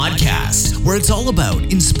where it's all about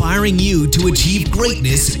inspiring you to achieve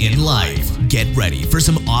greatness in life. Get ready for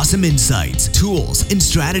some awesome insights, tools, and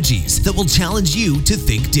strategies that will challenge you to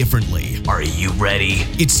think differently. Are you ready?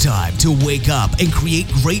 It's time to wake up and create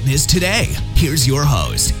greatness today. Here's your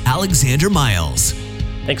host, Alexander Miles.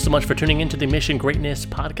 Thanks so much for tuning into the Mission Greatness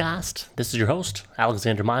podcast. This is your host,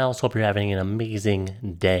 Alexander Miles. Hope you're having an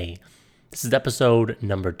amazing day. This is episode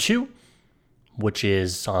number 2, which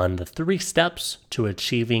is on the 3 steps to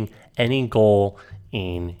achieving any goal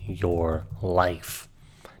in your life.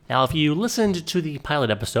 Now, if you listened to the pilot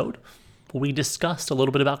episode, we discussed a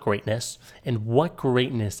little bit about greatness and what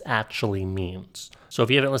greatness actually means. So if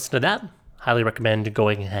you haven't listened to that, highly recommend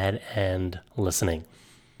going ahead and listening.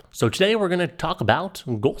 So today we're going to talk about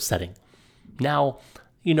goal setting. Now,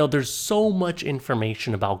 there's so much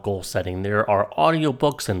information about goal setting. There are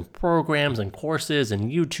audiobooks and programs and courses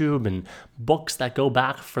and YouTube and books that go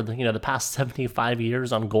back for the past 75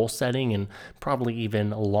 years on goal setting, and probably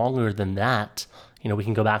even longer than that. We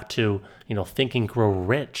can go back to, Think and Grow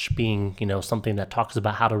Rich being, something that talks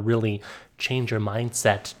about how to really change your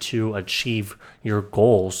mindset to achieve your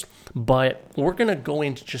goals. But we're going to go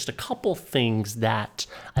into just a couple things that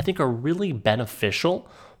I think are really beneficial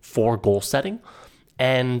for goal setting.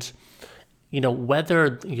 And,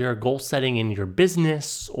 whether you're goal setting in your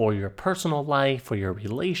business or your personal life or your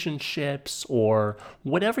relationships or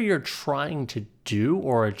whatever you're trying to do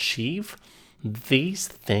or achieve, these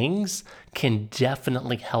things can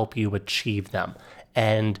definitely help you achieve them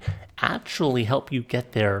and actually help you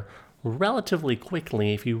get there relatively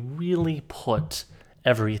quickly if you really put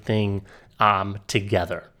everything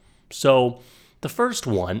together. So the first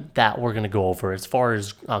one that we're going to go over as far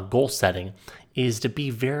as goal setting is to be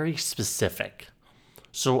very specific.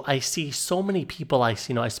 So I see so many people, I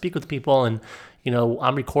speak with people, and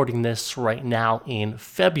I'm recording this right now in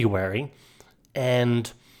February, and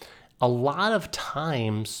a lot of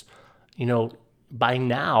times, by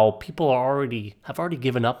now people have already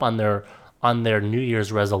given up on their New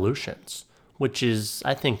Year's resolutions, which is,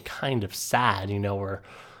 I think, kind of sad. Where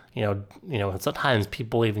sometimes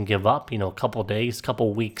people even give up, a couple days,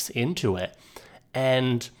 couple weeks into it.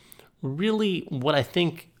 And really what I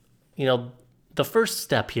think, the first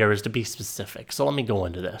step here is to be specific. So let me go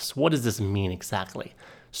into this. What does this mean exactly?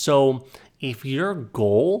 So if your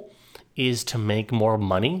goal is to make more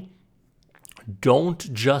money,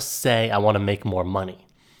 don't just say, I want to make more money,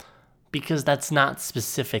 because that's not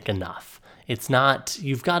specific enough. It's not,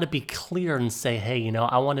 you've got to be clear and say, hey,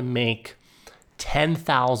 I want to make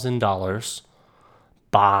 $10,000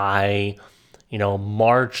 by,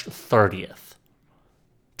 March 30th,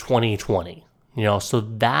 2020. So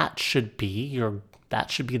that should be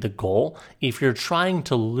the goal. If you're trying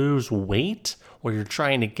to lose weight or you're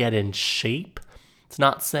trying to get in shape, it's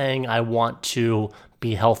not saying I want to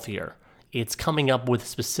be healthier. It's coming up with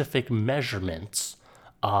specific measurements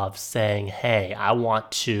of saying, hey, I want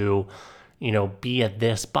to, be at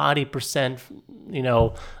this body percent,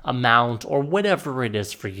 amount, or whatever it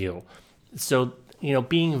is for you. So,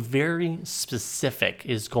 being very specific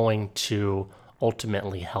is going to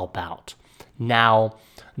ultimately help out. Now,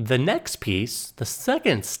 the next piece, the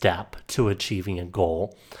second step to achieving a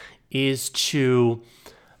goal, is to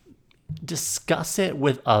discuss it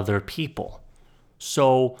with other people.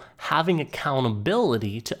 So having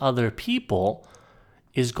accountability to other people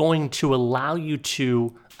is going to allow you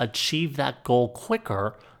to achieve that goal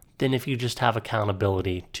quicker than if you just have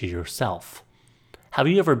accountability to yourself. Have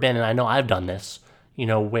you ever been, and I know I've done this,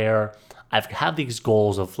 where I've had these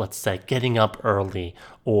goals of, let's say, getting up early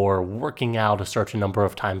or working out a certain number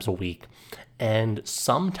of times a week. And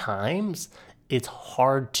sometimes it's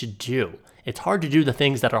hard to do. It's hard to do the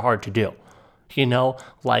things that are hard to do.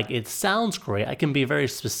 It sounds great. I can be very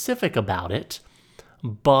specific about it.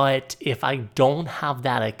 But if I don't have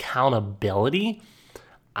that accountability,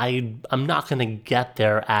 I'm not going to get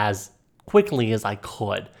there as quickly as I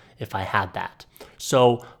could if I had that.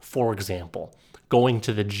 So, for example, going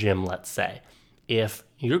to the gym, let's say. If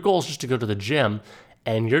your goal is just to go to the gym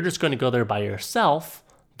and you're just going to go there by yourself,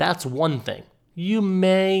 that's one thing. You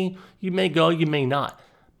may go, you may not.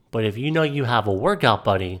 But if you have a workout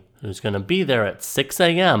buddy who's going to be there at 6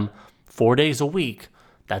 a.m., 4 days a week,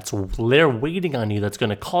 that's there waiting on you, that's going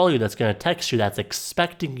to call you, that's going to text you, that's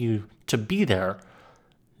expecting you to be there,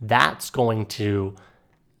 that's going to,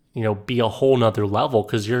 be a whole nother level,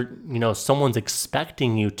 because someone's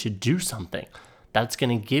expecting you to do something. That's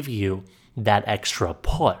going to give you that extra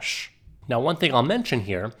push. Now, one thing I'll mention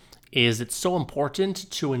here is it's so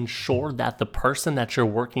important to ensure that the person that you're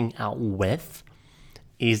working out with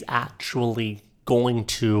is actually going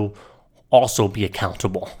to also be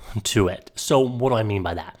accountable to it. So what do I mean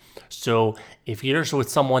by that? So if you're with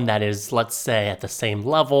someone that is, let's say, at the same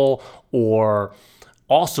level, or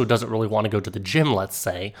also doesn't really want to go to the gym, let's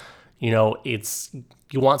say, you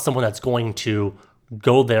want someone that's going to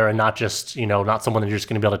go there and not just, not someone that you're just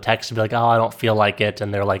going to be able to text and be like, oh, I don't feel like it.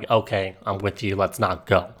 And they're like, okay, I'm with you. Let's not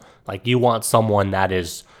go. Like, you want someone that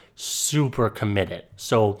is super committed.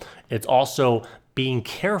 So it's also being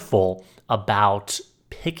careful about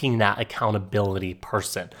picking that accountability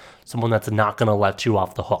person, someone that's not going to let you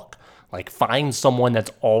off the hook. Like, find someone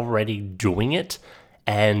that's already doing it.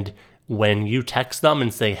 And when you text them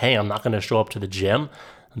and say, hey, I'm not going to show up to the gym,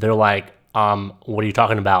 they're like, what are you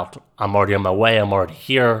talking about? I'm already on my way. I'm already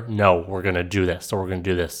here. No, we're going to do this. So we're going to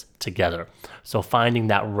do this together. So finding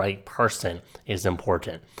that right person is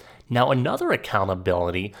important. Now, another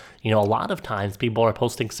accountability, a lot of times people are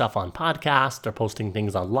posting stuff on podcasts, they're posting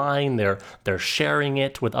things online, they're sharing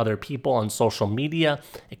it with other people on social media.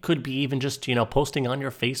 It could be even just, posting on your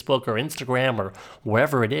Facebook or Instagram or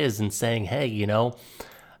wherever it is and saying, hey,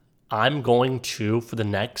 I'm going to, for the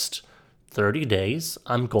next 30 days,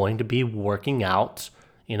 I'm going to be working out,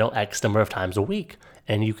 X number of times a week,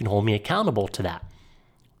 and you can hold me accountable to that.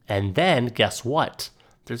 And then guess what?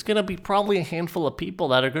 There's going to be probably a handful of people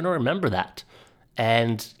that are going to remember that.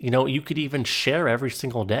 And, you could even share every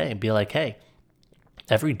single day and be like, hey,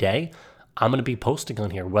 every day I'm going to be posting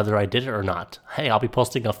on here, whether I did it or not. Hey, I'll be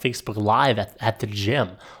posting a Facebook Live at the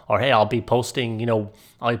gym. Or, hey, I'll be posting,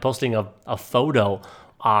 a photo,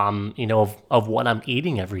 of what I'm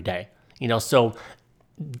eating every day. So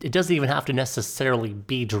it doesn't even have to necessarily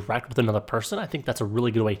be direct with another person. I think that's a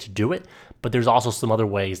really good way to do it. But there's also some other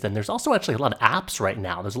ways. Then there's also actually a lot of apps right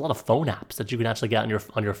now. There's a lot of phone apps that you can actually get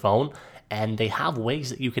on your phone, and they have ways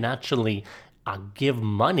that you can actually give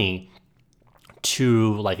money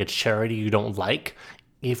to like a charity you don't like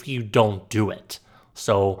if you don't do it.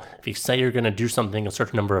 So if you say you're going to do something a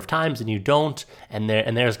certain number of times and you don't, and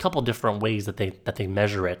there's a couple different ways that they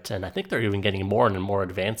measure it, and I think they're even getting more and more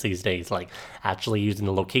advanced these days, like actually using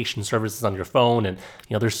the location services on your phone, and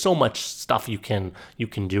there's so much stuff you can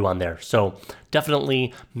do on there. So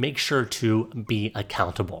definitely make sure to be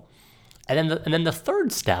accountable. And then the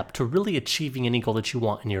third step to really achieving any goal that you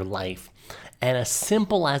want in your life, and as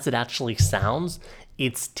simple as it actually sounds,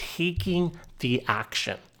 it's taking the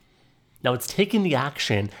action. Now, it's taking the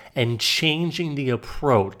action and changing the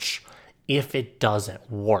approach if it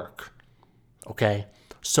doesn't work. Okay?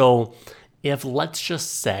 So if, let's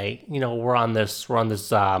just say, we're on this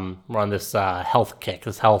health kick,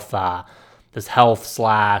 this health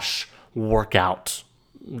slash workout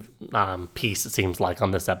piece, it seems like,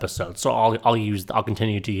 on this episode. So I'll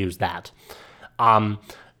continue to use that.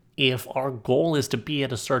 If our goal is to be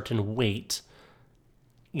at a certain weight,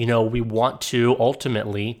 we want to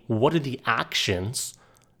ultimately, what actions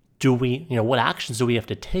do we have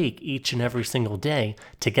to take each and every single day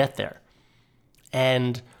to get there?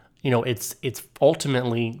 And, it's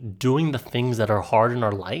ultimately doing the things that are hard in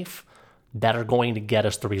our life that are going to get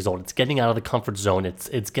us the result. It's getting out of the comfort zone.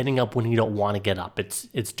 It's getting up when you don't want to get up.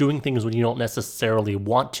 It's doing things when you don't necessarily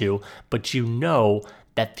want to, but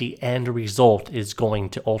that the end result is going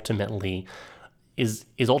to ultimately is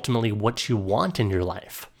ultimately what you want in your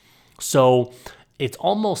life. So it's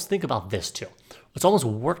almost, think about this too. It's almost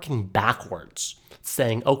working backwards,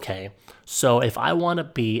 saying, okay, so if I want to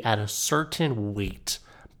be at a certain weight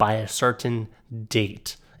by a certain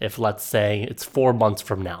date, if let's say it's 4 months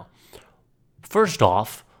from now, first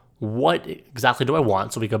off, what exactly do I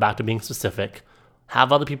want? So we go back to being specific,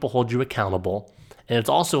 have other people hold you accountable, and it's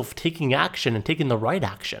also taking action and taking the right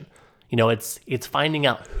action. It's finding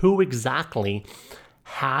out who exactly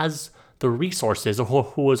has the resources or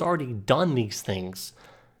who has already done these things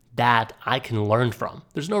that I can learn from.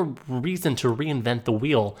 There's no reason to reinvent the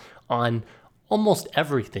wheel on almost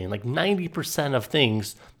everything. Like 90% of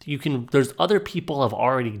things there's other people have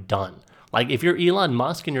already done. Like if you're Elon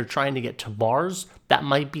Musk and you're trying to get to Mars, that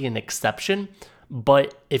might be an exception.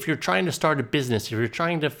 But if you're trying to start a business, if you're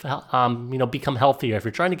trying to become healthier, if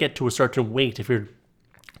you're trying to get to a certain weight, if you're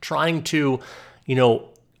trying to,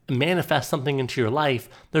 manifest something into your life,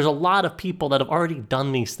 there's a lot of people that have already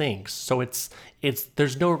done these things. So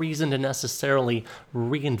there's no reason to necessarily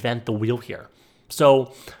reinvent the wheel here.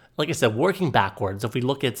 So like I said, working backwards, if we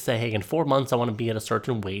look at, say, hey, in 4 months, I want to be at a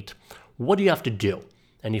certain weight, what do you have to do?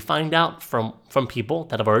 And you find out from people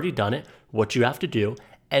that have already done it, what you have to do,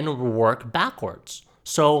 and work backwards.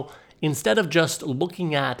 So instead of just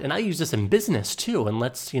looking at, and I use this in business too, and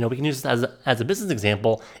we can use this as a business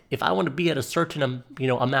example. If I want to be at a certain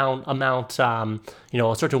amount,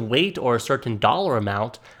 a certain weight or a certain dollar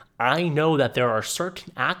amount, I know that there are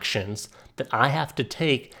certain actions that I have to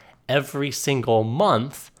take every single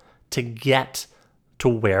month to get to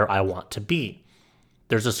where I want to be.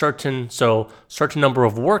 There's a certain number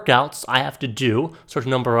of workouts I have to do,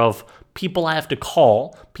 certain number of people I have to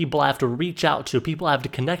call, people I have to reach out to, people I have to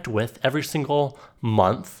connect with every single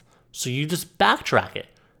month. So you just backtrack it.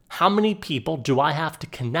 How many people do I have to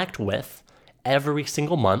connect with every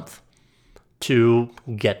single month to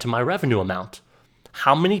get to my revenue amount?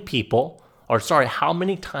 How many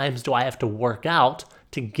times do I have to work out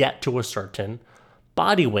to get to a certain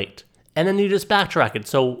body weight? And then you just backtrack it.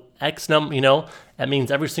 So that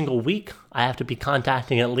means every single week I have to be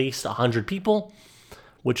contacting at least 100 people,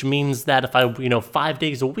 which means that if I, 5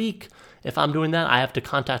 days a week, if I'm doing that, I have to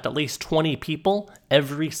contact at least 20 people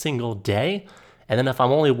every single day. And then if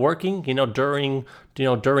I'm only working, during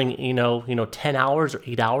 10 hours or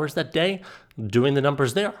 8 hours that day, doing the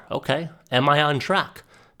numbers there. Okay. Am I on track?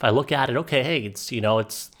 If I look at it, okay, hey, it's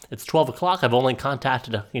 12 o'clock. I've only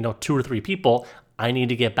contacted, 2 or 3 people. I need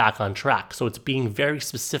to get back on track. So it's being very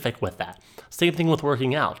specific with that. Same thing with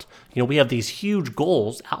working out. We have these huge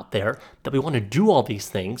goals out there that we want to do all these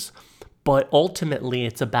things, but ultimately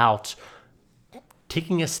it's about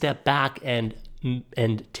taking a step back and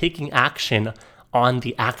taking action on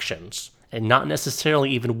the actions and not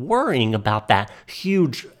necessarily even worrying about that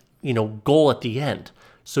huge, goal at the end.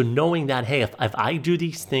 So knowing that, hey, if I do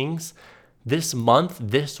these things this month,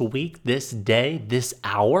 this week, this day, this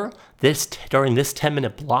hour, during this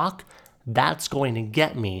 10-minute block, that's going to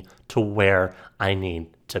get me to where I need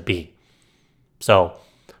to be. So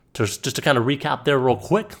just to kind of recap there real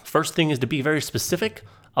quick, first thing is to be very specific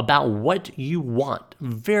about what you want.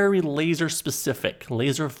 Very laser specific,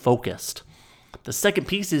 laser focused. The second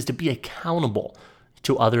piece is to be accountable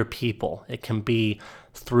to other people. It can be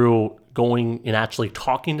through going and actually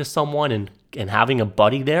talking to someone and having a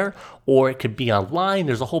buddy there, or it could be online.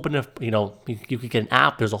 There's a whole bunch of, you could get an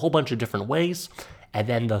app. There's a whole bunch of different ways. And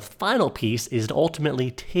then the final piece is to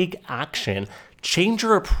ultimately take action, change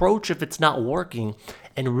your approach if it's not working,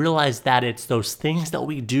 and realize that it's those things that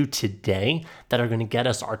we do today that are going to get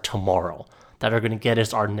us our tomorrow, that are going to get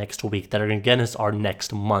us our next week, that are going to get us our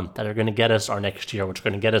next month, that are going to get us our next year, which are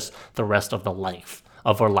going to get us the rest of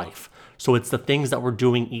our life. So it's the things that we're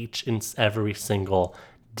doing each and every single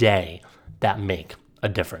day that make a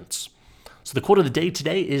difference. So the quote of the day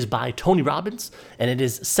today is by Tony Robbins, and it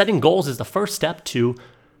is, setting goals is the first step to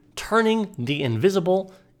turning the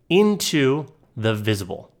invisible into the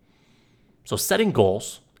visible. So setting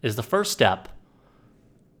goals is the first step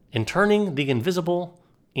in turning the invisible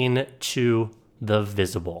into the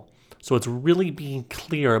visible. So it's really being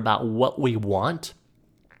clear about what we want,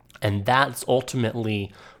 and that's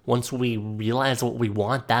ultimately, once we realize what we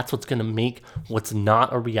want, that's what's going to make what's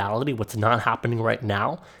not a reality, what's not happening right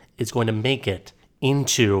now, is going to make it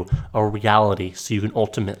into a reality, so you can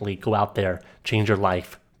ultimately go out there, change your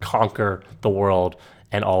life, conquer the world,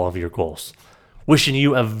 and all of your goals. Wishing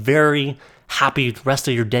you a very happy rest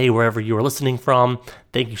of your day wherever you are listening from.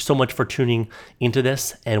 Thank you so much for tuning into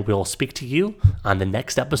this, and we'll speak to you on the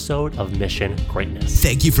next episode of Mission Greatness.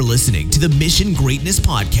 Thank you for listening to the Mission Greatness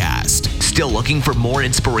Podcast. Still looking for more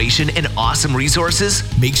inspiration and awesome resources?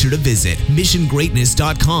 Make sure to visit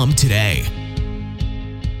missiongreatness.com today.